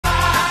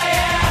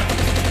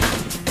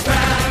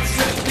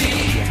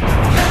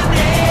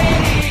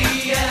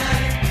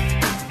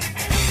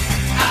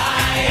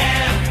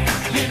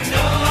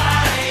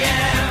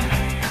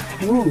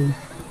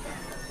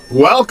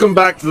Welcome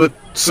back to the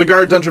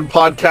Cigar Dungeon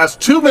Podcast.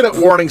 2-minute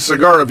warning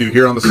cigar review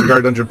here on the Cigar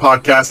Dungeon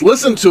Podcast.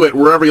 Listen to it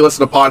wherever you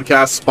listen to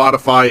podcasts,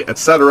 Spotify,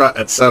 etc.,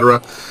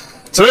 etc.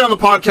 Today on the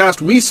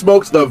podcast, we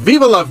smoked the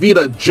Viva La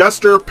Vida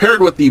Jester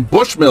paired with the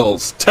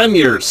Bushmills 10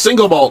 years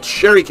single malt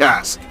Sherry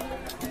Cask.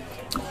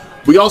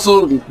 We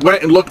also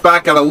went and looked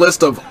back at a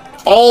list of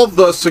all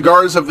the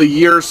cigars of the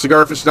year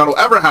Cigar Aficionado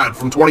ever had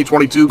from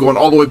 2022, going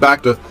all the way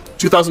back to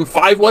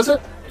 2005, was it?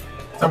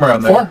 Somewhere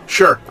around there.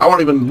 Sure.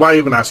 Why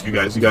even ask you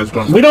guys? You guys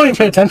don't. We don't even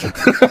pay attention.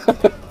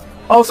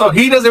 Also,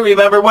 he doesn't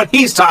remember what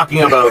he's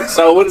talking about,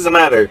 so what does it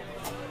matter?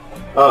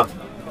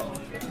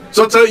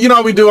 So, you know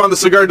how we do on the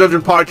Cigar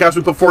Dungeon Podcast,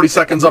 we put 40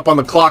 seconds up on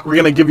the clock. We're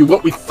going to give you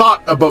what we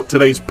thought about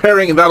today's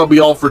pairing, and that'll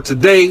be all for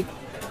today.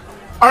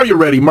 Are you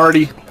ready,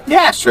 Marty?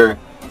 Yeah, sure.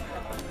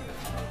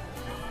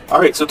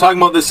 Alright, so talking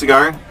about this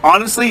cigar.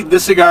 Honestly,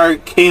 this cigar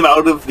came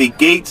out of the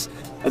gates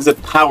as a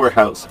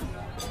powerhouse.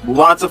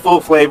 Lots of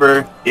full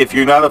flavor. If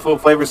you're not a full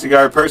flavor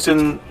cigar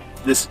person,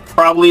 this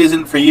probably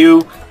isn't for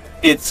you.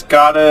 It's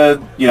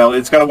gotta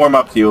warm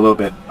up to you a little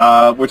bit.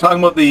 We're talking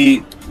about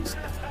the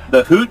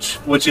Hooch,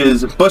 which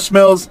is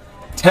Bushmills,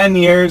 10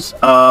 years.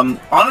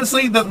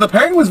 Honestly, the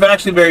pairing was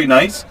actually very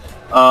nice.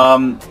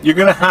 You're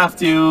gonna have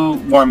to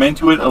warm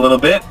into it a little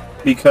bit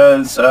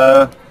because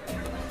I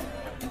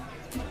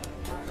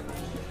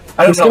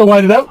don't know. Gonna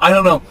wind it up? I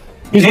don't know.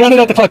 He's running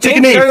out the clock. Take a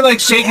James name. started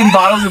shaking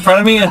bottles in front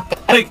of me. And,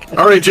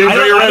 All right, James,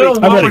 are you ready? I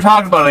don't know what we're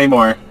talking about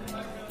anymore.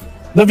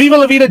 The Viva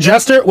La Vida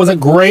Jester was a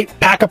great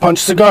pack-a-punch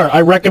cigar.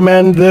 I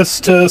recommend this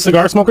to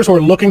cigar smokers who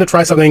are looking to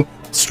try something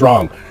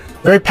strong.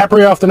 Very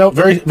peppery off the note,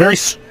 very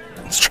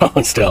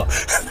strong still.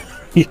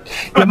 You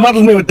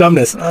muddled me with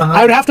dumbness.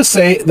 I would have to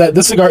say that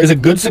this cigar is a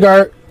good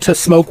cigar to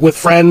smoke with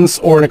friends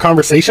or in a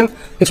conversation.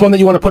 It's one that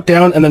you want to put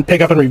down and then pick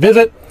up and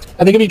revisit.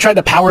 I think if you tried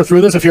to power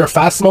through this, if you're a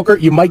fast smoker,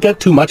 you might get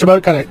too much about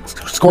it, kind of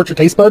scorch your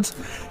taste buds.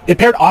 It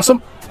paired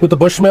awesome with the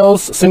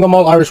Bushmills single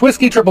malt Irish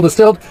whiskey, triple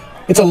distilled.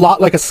 It's a lot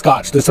like a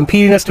Scotch. There's some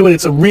peatiness to it.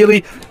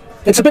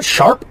 It's a bit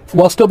sharp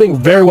while still being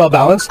very well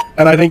balanced,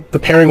 and I think the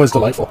pairing was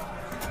delightful.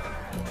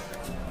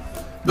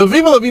 The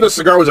Viva La Vida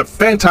cigar was a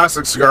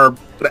fantastic cigar.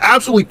 It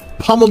absolutely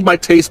pummeled my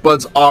taste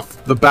buds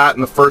off the bat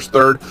in the first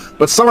third,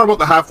 but somewhere about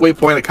the halfway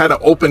point, it kind of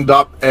opened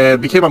up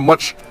and became a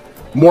much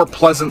more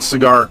pleasant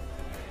cigar.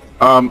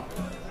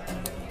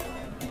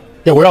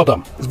 Yeah, we're all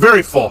dumb. It's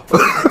very full.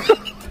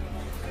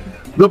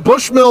 The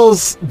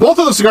Bushmills, both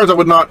of the cigars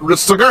the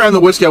cigar and the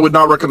whiskey I would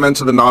not recommend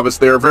to the novice.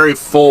 They are very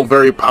full,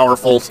 very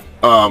powerful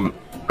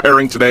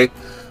pairing today.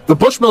 The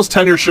Bushmills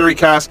 10-year Sherry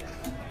Cask,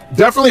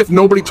 definitely if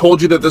nobody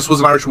told you that this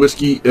was an Irish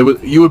whiskey,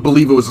 you would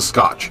believe it was a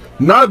Scotch.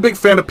 Not a big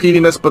fan of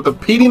peatiness, but the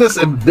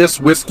peatiness in this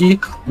whiskey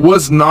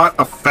was not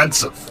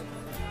offensive.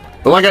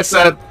 But like I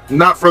said,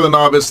 not for the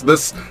novice.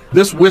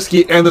 This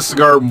whiskey and the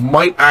cigar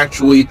might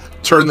actually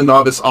turn the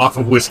novice off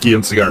of whiskey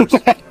and cigars.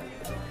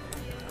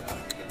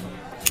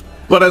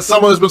 But as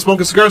someone who's been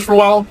smoking cigars for a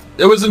while,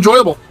 it was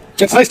enjoyable.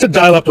 It's nice to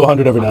dial up to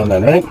 100 every now and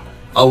then, right?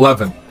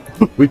 11.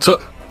 We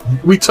took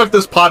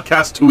this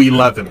podcast to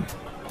 11.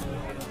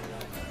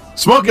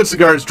 Smoke good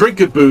cigars, drink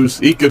good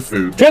booze, eat good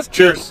food. Cheers.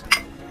 Cheers.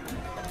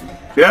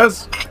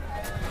 Yes.